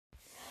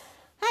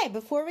Hi,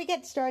 before we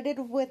get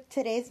started with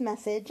today's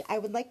message, I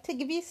would like to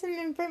give you some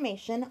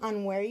information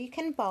on where you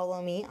can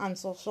follow me on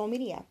social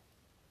media.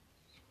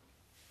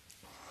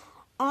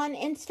 On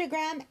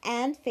Instagram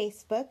and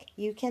Facebook,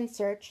 you can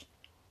search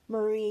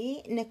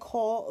Marie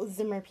Nicole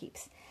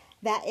Zimmerpeeps.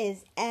 That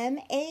is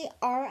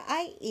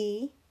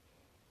MarieNicoleZimmerPeeps.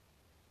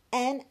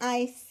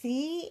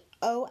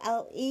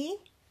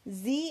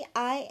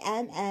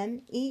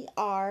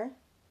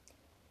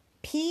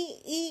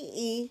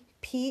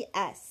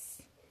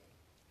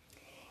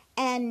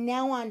 And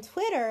now on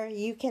Twitter,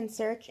 you can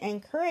search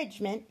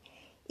Encouragement,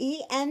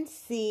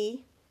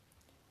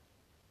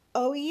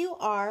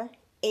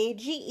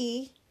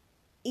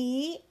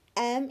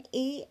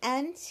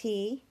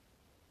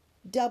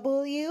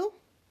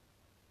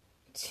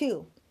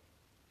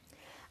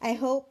 I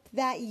hope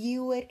that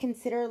you would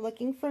consider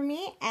looking for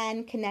me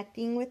and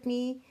connecting with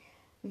me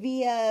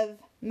via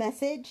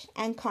message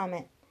and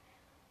comment.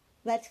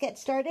 Let's get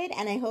started,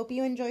 and I hope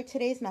you enjoyed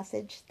today's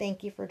message.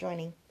 Thank you for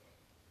joining.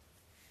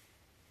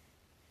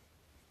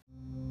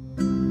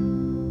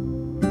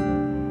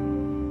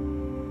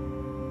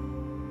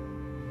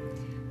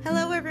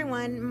 Hello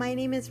everyone, my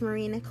name is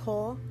Marie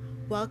Nicole.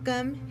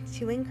 Welcome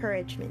to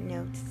Encouragement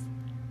Notes.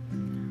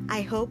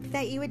 I hope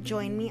that you would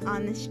join me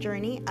on this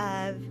journey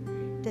of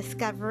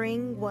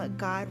discovering what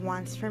God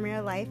wants from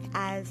your life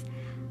as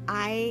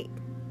I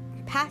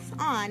pass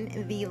on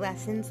the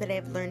lessons that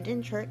I've learned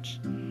in church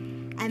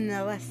and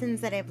the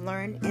lessons that I've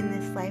learned in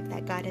this life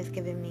that God has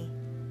given me.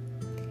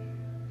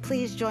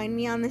 Please join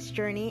me on this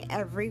journey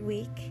every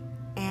week,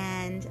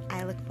 and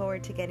I look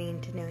forward to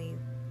getting to know you.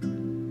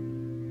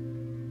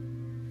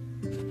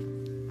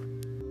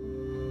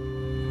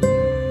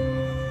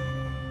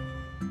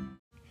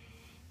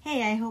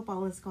 Hey, I hope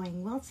all is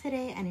going well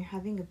today and you're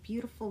having a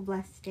beautiful,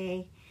 blessed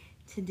day.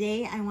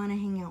 Today, I want to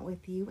hang out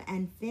with you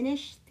and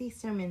finish the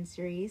sermon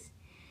series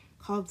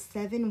called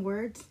 7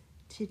 Words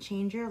to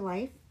Change Your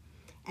Life.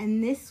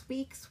 And this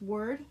week's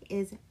word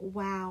is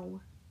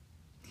wow.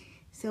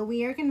 So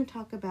we are going to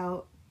talk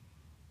about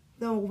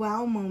the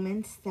wow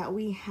moments that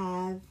we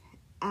have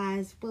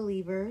as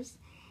believers,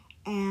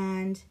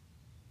 and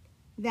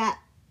that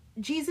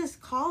Jesus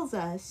calls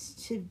us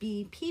to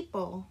be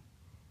people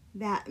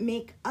that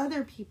make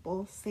other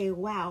people say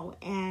wow.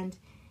 And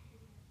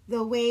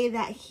the way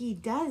that he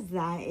does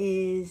that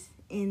is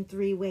in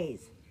 3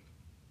 ways.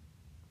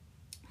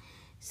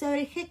 So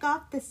to kick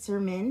off the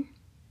sermon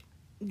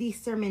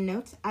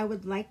notes, I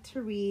would like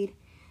to read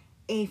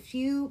a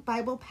few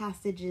Bible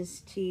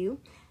passages to you.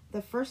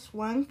 The first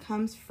one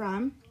comes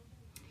from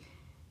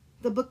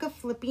the book of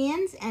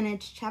Philippians, and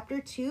it's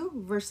chapter 2,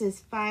 verses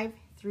 5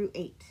 through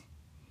 8.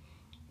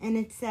 And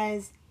it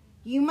says,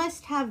 "You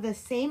must have the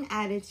same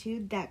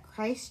attitude that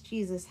Christ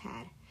Jesus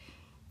had.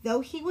 Though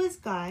he was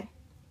God,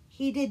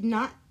 he did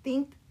not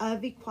think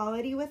of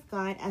equality with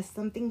God as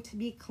something to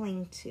be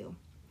clung to.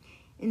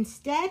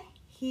 Instead,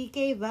 he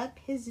gave up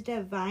his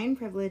divine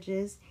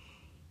privileges.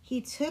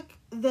 He took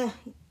the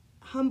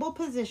humble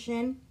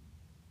position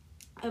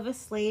of a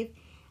slave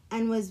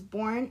and was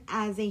born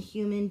as a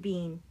human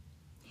being.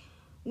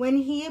 When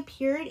he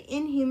appeared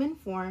in human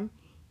form,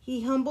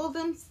 he humbled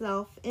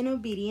himself in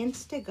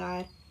obedience to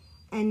God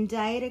and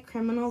died a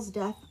criminal's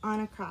death on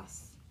a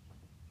cross."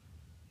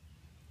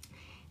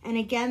 And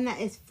again, that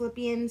is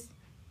Philippians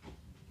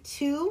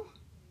 2,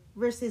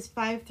 verses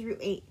 5 through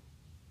 8.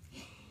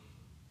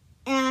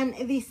 And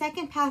the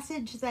second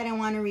passage that I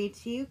want to read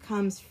to you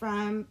comes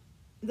from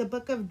the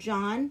book of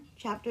John,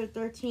 chapter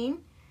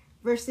 13,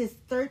 verses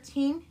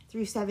 13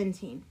 through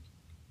 17.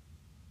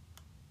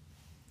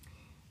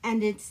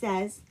 And it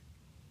says,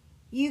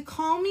 "You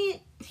call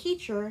me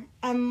teacher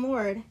and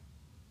Lord,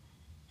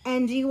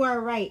 and you are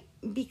right,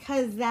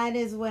 because that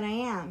is what I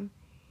am.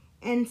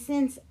 And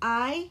since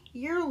I,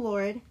 your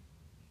Lord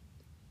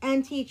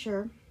and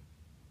teacher,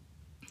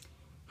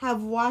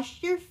 have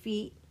washed your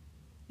feet,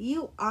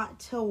 you ought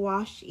to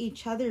wash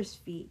each other's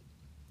feet.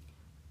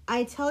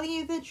 I tell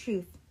you the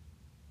truth,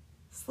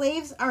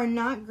 slaves are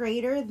not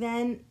greater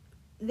than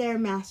their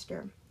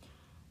master,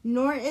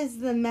 nor is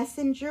the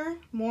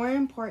messenger more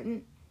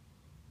important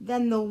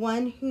than the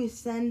one who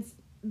sends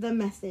the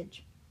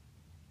message.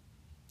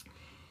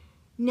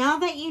 Now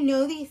that you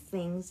know these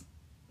things,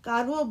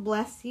 God will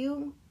bless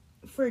you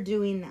for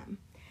doing them."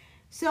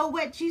 So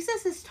what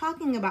Jesus is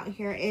talking about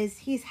here is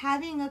he's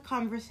having a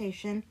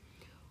conversation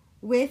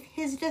with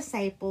his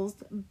disciples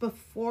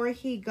before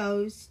he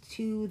goes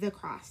to the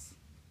cross.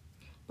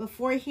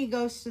 Before he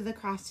goes to the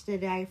cross to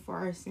die for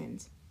our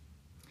sins.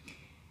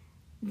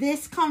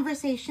 This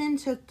conversation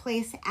took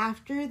place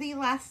after the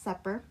Last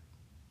Supper,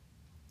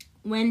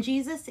 when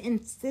Jesus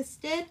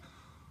insisted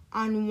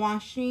on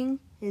washing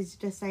his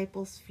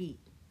disciples' feet.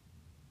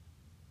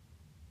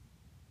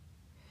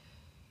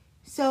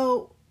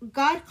 So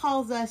God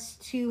calls us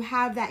to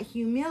have that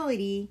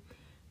humility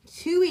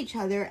to each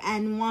other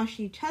and wash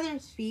each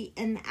other's feet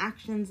in the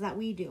actions that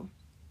we do.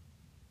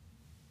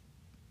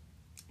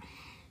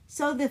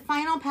 So the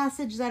final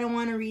passage that I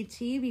want to read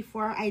to you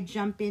before I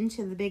jump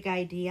into the big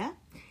idea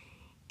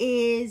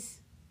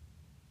is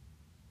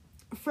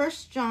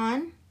 1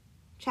 John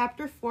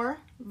chapter 4,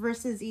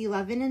 verses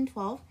 11 and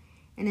 12.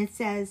 And it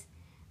says,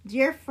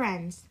 "Dear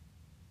friends,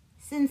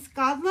 since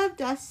God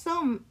loved us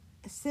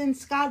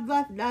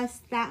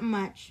that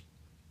much,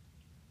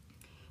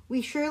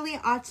 we surely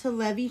ought to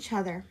love each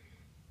other.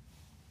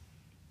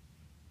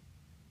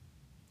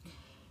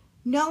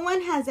 No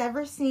one has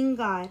ever seen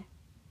God,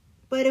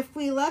 but if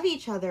we love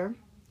each other,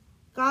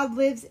 God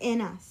lives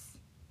in us,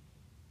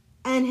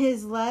 and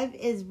his love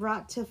is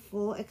brought to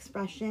full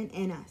expression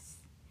in us."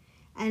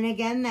 And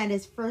again, that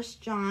is 1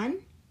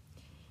 John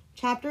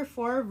chapter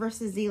 4,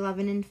 verses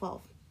 11 and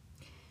 12.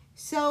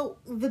 So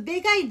the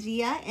big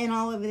idea in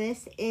all of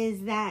this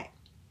is that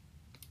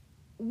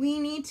we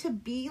need to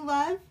be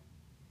love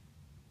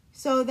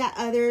so that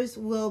others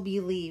will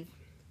believe.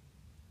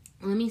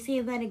 Let me say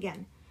that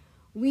again.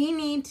 We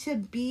need to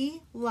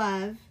be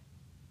love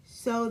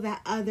so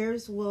that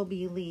others will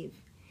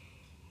believe.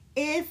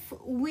 If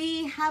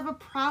we have a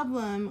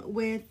problem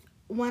with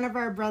one of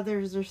our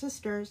brothers or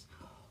sisters,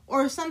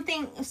 or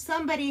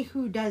somebody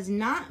who does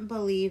not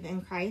believe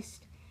in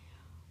Christ,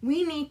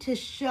 we need to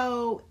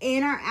show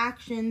in our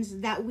actions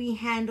that we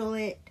handle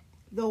it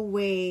the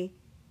way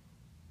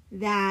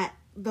that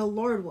the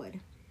Lord would,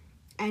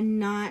 and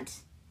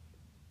not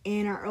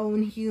in our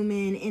own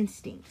human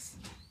instincts.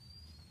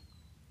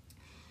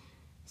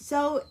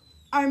 So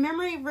our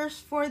memory verse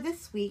for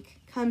this week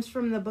comes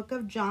from the book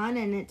of John,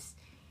 and it's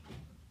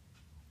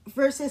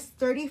verses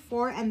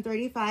 34 and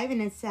 35,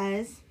 and it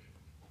says,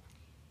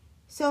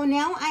 "So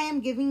now I am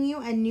giving you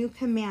a new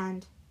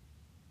command.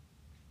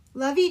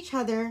 Love each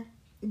other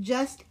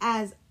just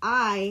as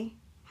I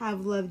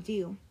have loved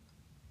you.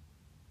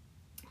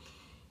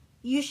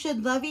 You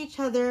should love each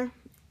other.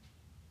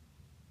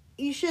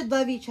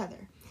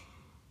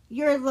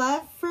 Your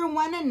love for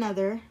one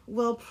another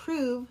will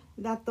prove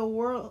that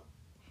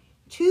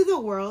to the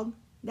world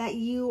that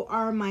you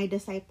are my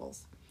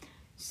disciples."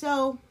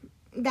 So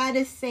that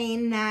is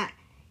saying that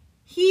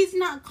he's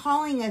not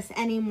calling us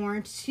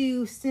anymore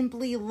to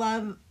simply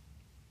love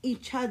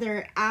each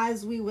other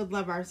as we would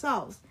love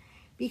ourselves,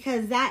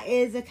 because that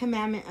is a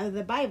commandment of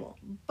the Bible,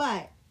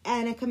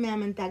 and a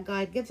commandment that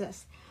God gives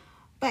us.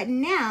 But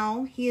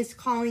now he is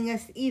calling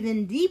us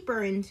even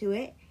deeper into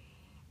it,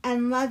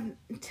 and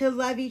to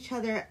love each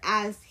other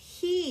as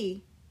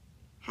he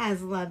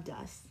has loved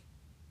us.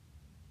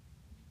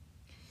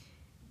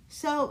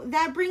 So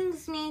that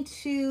brings me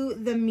to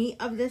the meat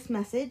of this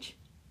message.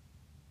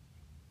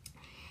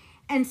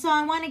 And so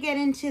I want to get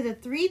into the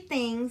three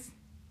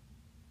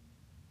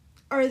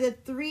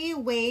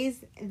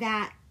ways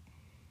that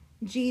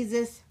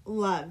Jesus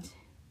loved.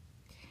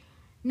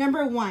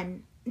 Number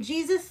 1,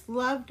 Jesus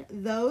loved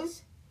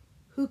those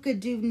who could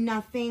do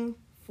nothing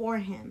for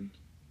him.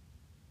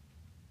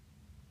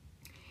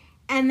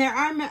 And there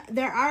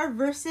are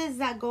verses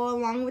that go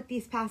along with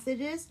these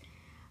passages,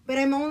 but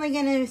I'm only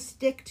going to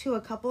stick to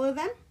a couple of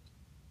them.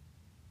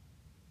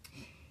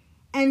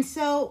 And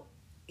so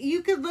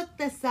you could look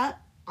this up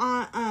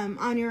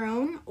on your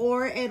own,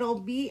 or it'll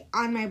be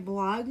on my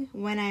blog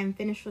when I'm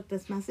finished with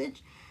this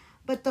message.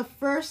 But the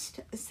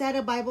first set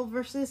of Bible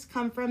verses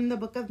come from the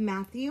book of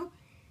Matthew,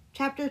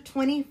 chapter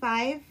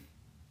 25,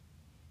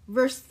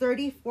 verse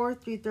 34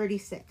 through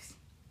 36.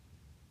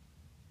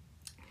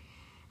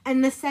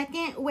 And the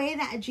second way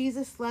that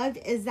Jesus loved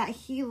is that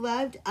he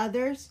loved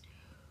others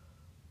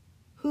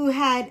who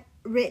had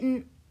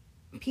written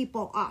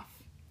people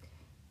off.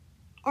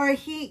 Or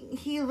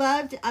he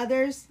loved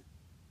others.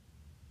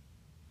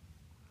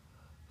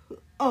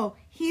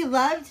 He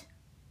loved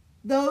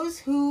those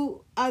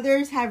who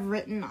others have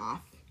written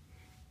off.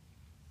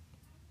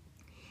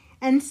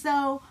 And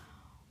so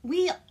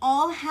we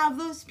all have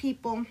those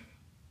people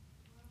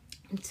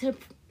to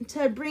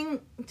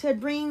bring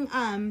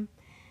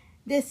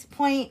this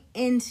point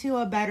into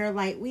a better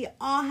light. We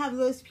all have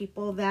those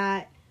people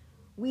that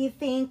we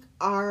think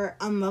are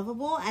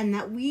unlovable and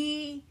that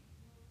we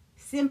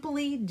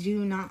simply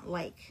do not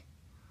like.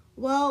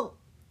 Well,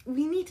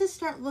 we need to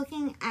start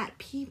looking at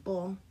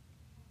people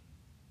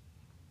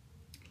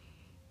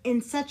in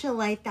such a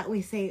light that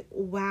we say,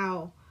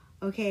 wow,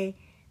 okay,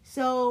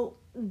 so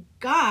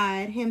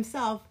God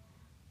himself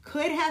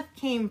could have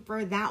came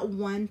for that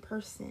one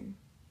person.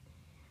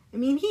 I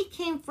mean, he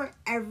came for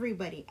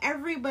everybody.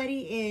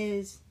 Everybody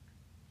is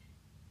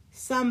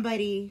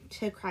somebody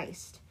to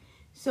Christ.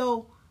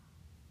 So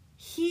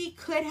he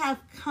could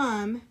have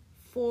come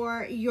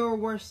for your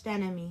worst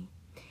enemy.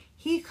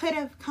 He could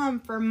have come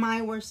for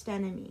my worst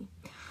enemy.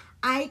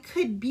 I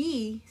could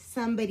be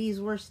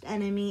somebody's worst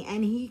enemy,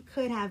 and he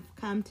could have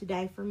come to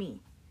die for me.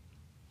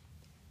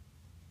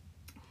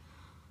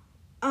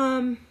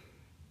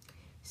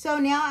 So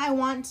now I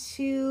want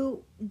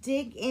to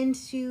dig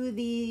into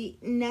the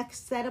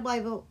next set of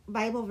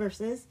Bible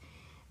verses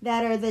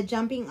that are the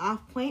jumping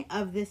off point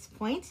of this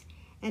point.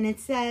 And it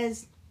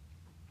says,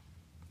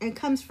 it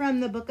comes from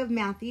the book of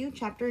Matthew,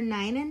 chapter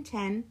 9 and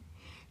 10.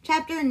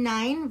 Chapter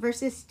 9,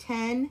 verses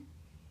 10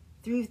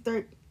 through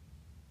 13.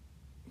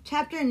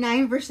 Chapter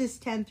 9, verses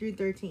 10 through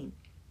 13.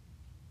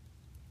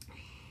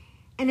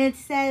 And it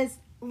says,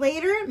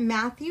 Later,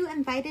 Matthew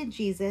invited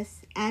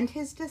Jesus and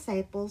his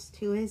disciples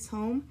to his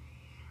home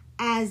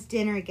as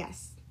dinner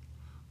guests,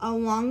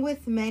 along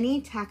with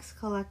many tax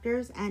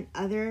collectors and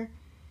other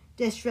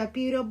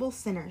disreputable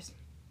sinners.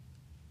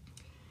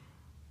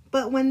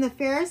 But when the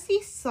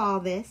Pharisees saw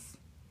this,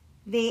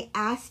 they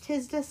asked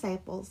his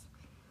disciples,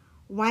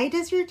 "Why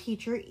does your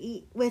teacher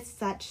eat with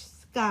such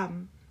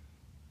scum?"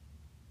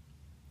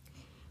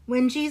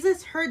 When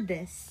Jesus heard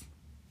this,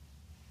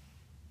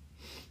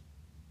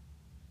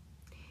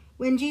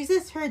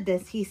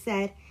 he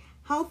said,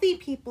 "Healthy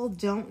people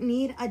don't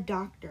need a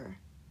doctor.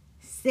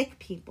 Sick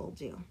people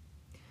do.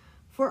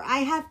 For I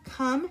have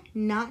come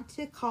not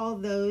to call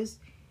those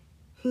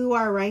who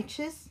are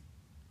righteous,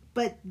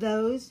 but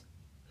those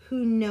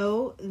who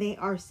know they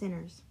are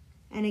sinners."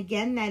 And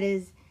again, that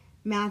is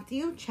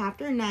Matthew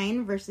chapter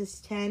 9,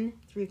 verses 10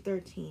 through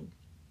 13.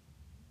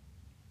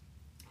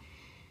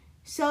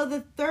 So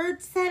the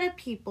third set of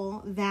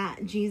people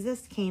that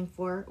Jesus came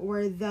for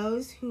were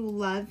those who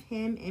love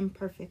him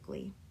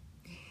imperfectly.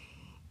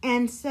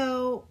 And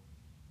so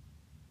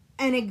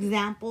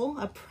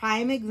a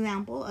prime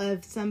example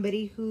of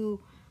somebody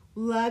who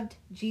loved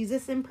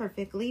Jesus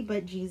imperfectly,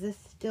 but Jesus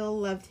still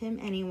loved him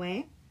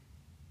anyway,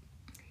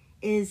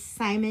 is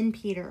Simon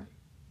Peter.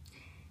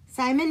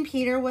 Simon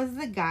Peter was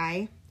the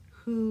guy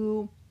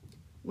who,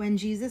 when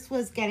Jesus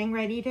was getting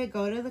ready to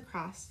go to the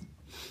cross,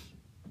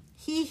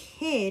 he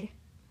hid.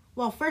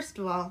 Well, first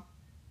of all,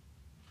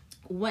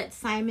 what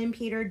Simon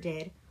Peter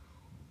did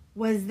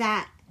was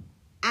that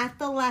at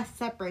the Last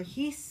Supper,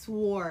 he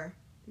swore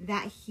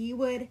that he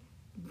would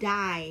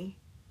die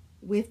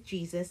with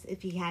Jesus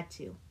if he had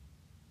to.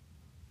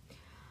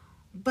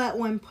 But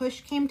when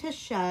push came to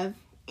shove,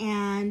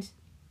 and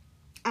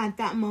at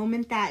that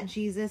moment that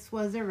Jesus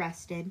was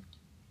arrested,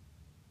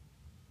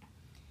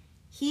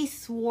 he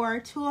swore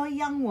to a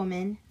young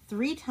woman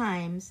 3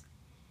 times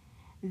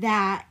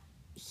that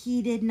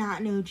he did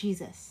not know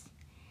Jesus.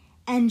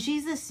 And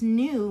Jesus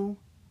knew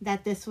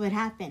that this would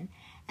happen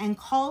and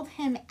called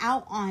him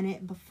out on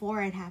it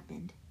before it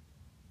happened.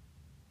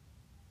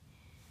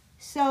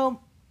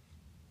 So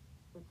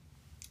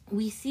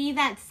we see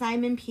that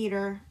Simon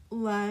Peter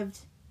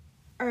was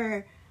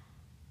a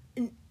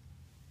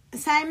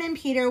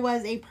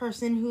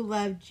person who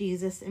loved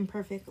Jesus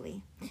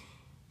imperfectly.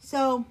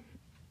 So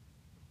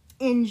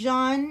in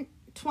John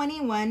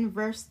 21,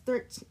 verse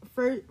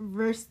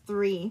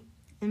 3,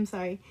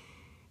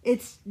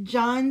 it's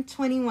John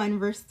 21,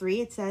 verse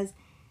 3. It says,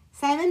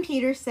 "Simon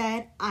Peter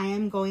said, 'I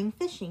am going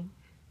fishing.'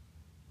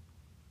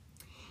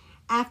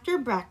 After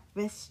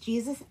breakfast,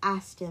 Jesus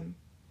asked him,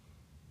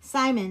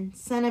 'Simon,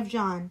 son of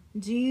John,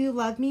 do you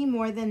love me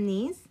more than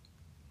these?'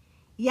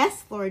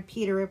 'Yes, Lord,'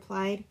 Peter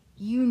replied.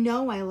 'You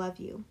know I love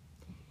you.'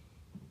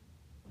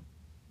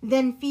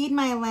 'Then feed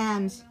my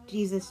lambs,'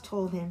 Jesus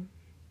told him.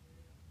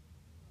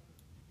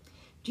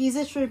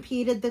 Jesus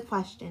repeated the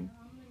question,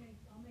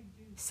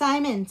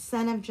 'Simon,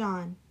 son of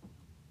John,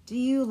 do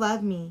you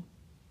love me?'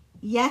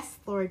 'Yes,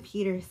 Lord,'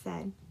 Peter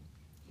said.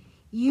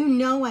 'You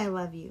know I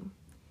love you.'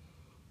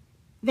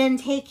 'Then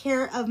take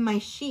care of my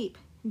sheep,'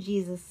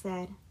 Jesus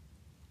said.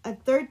 A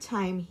third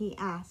time he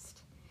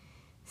asked,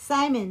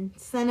 'Simon,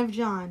 son of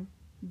John,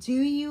 do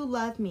you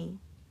love me?'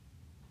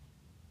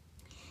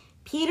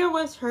 Peter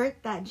was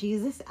hurt that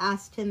Jesus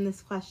asked him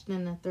this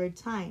question a third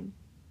time.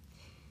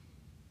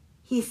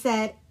 He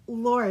said,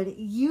 'Lord,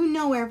 you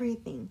know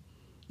everything.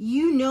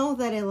 You know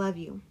that I love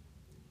you.'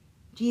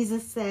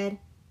 Jesus said,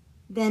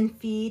 'Then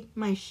feed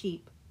my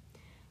sheep.'"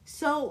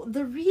 So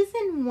the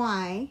reason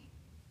why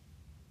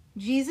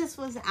Jesus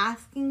was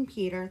asking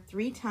Peter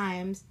 3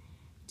 times,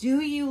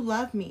 "Do you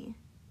love me?"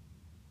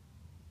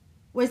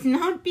 was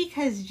not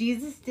because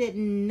Jesus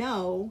didn't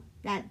know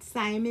that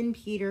Simon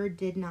Peter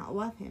did not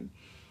love him.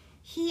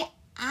 He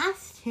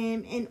asked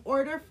him in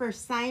order for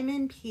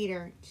Simon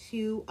Peter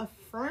to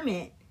affirm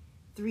it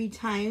 3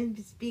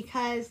 times,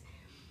 because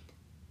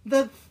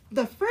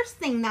the first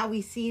thing that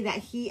we see that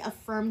he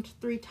affirmed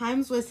 3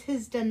 times was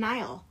his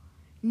denial.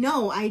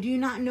 "No, I do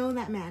not know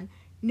that man.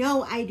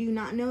 No, I do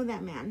not know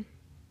that man.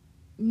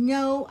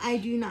 No, I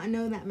do not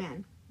know that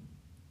man."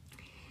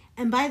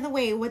 And by the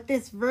way, what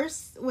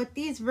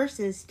these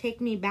verses take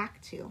me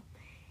back to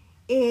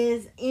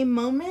is a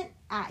moment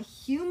at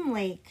Hume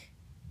Lake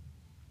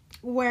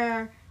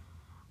where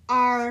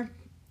our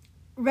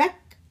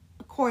rec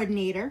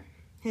coordinator,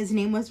 his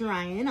name was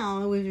Ryan,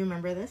 I'll always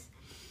remember this.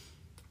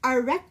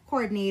 Our rec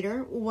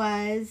coordinator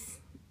was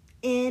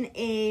in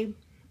a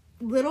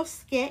little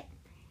skit,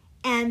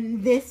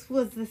 and this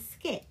was the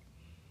skit.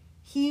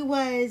 He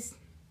was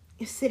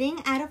sitting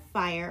at a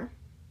fire,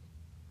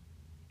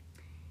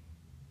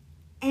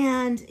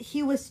 and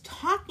he was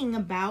talking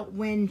about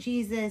when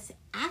Jesus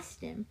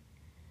asked him,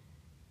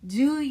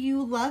 "Do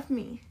you love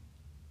me?"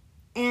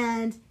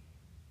 And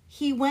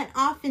he went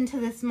off into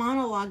this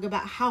monologue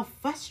about how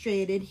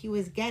frustrated he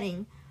was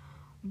getting.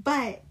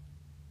 But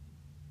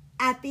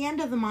at the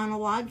end of the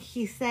monologue,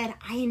 he said,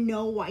 "I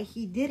know why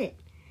he did it."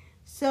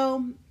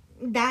 So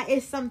that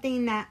is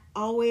something that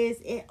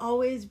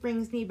always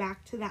brings me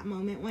back to that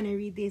moment when I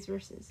read these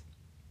verses.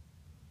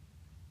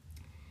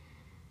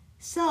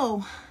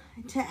 So,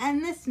 to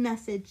end this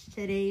message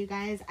today, you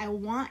guys, I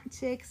want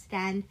to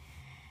extend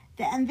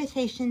the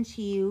invitation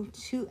to you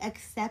to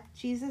accept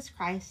Jesus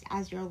Christ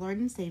as your Lord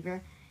and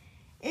Savior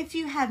if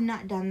you have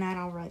not done that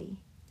already.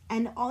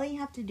 And all you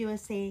have to do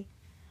is say,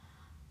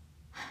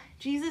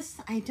 Jesus,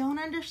 I don't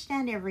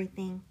understand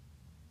everything,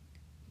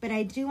 but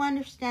I do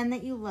understand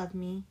that you love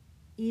me,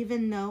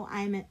 even though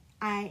I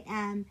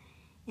am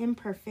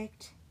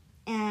imperfect,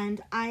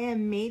 and I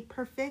am made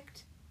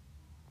perfect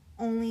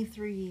only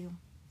through you.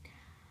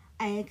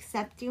 I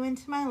accept you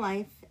into my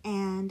life,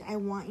 and I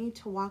want you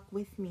to walk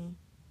with me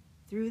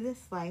through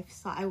this life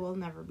so I will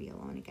never be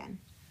alone again.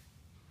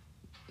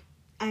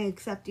 I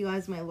accept you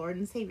as my Lord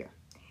and Savior.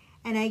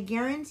 And I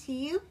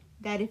guarantee you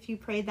that if you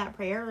prayed that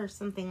prayer or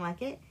something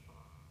like it,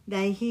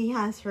 that He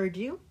has heard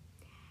you,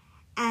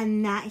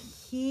 and that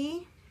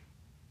He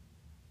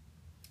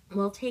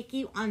will take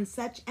you on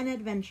such an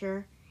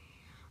adventure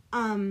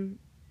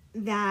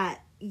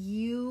that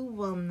you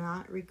will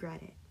not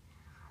regret it.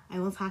 I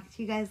will talk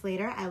to you guys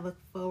later. I look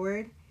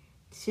forward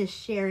to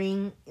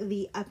sharing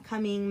the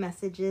upcoming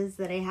messages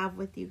that I have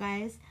with you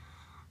guys.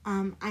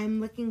 I'm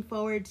looking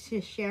forward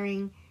to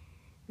sharing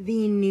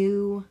the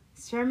new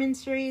sermon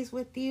series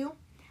with you,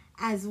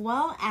 as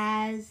well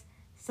as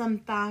some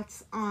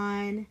thoughts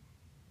on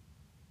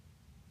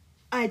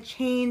a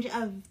change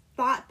of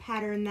thought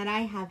pattern that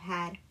I have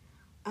had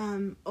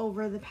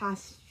over the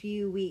past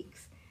few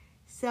weeks.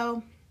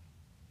 So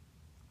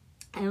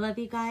I love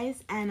you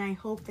guys, and I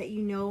hope that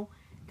you know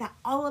that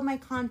all of my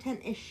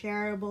content is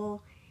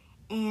shareable,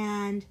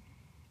 and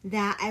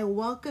that I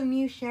welcome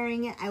you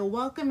sharing it. I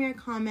welcome your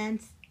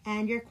comments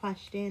and your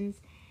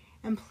questions,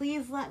 and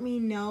please let me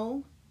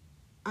know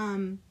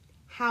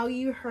how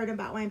you heard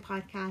about my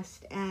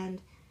podcast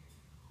and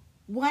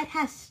what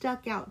has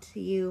stuck out to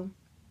you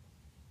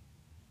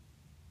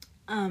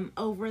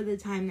over the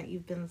time that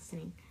you've been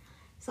listening.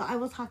 So I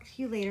will talk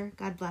to you later.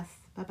 God bless.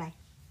 Bye-bye.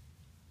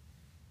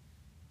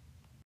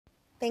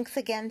 Thanks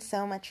again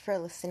so much for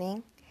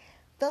listening.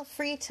 Feel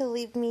free to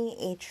leave me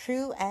a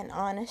true and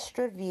honest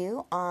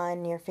review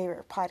on your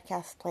favorite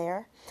podcast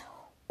player,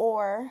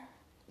 or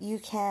you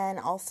can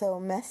also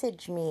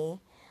message me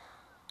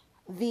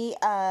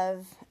via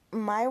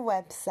my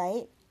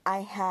website. I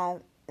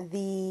have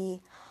the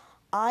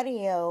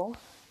audio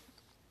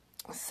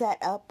set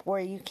up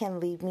where you can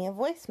leave me a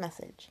voice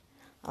message.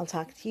 I'll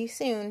talk to you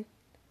soon.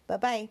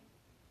 Bye-bye.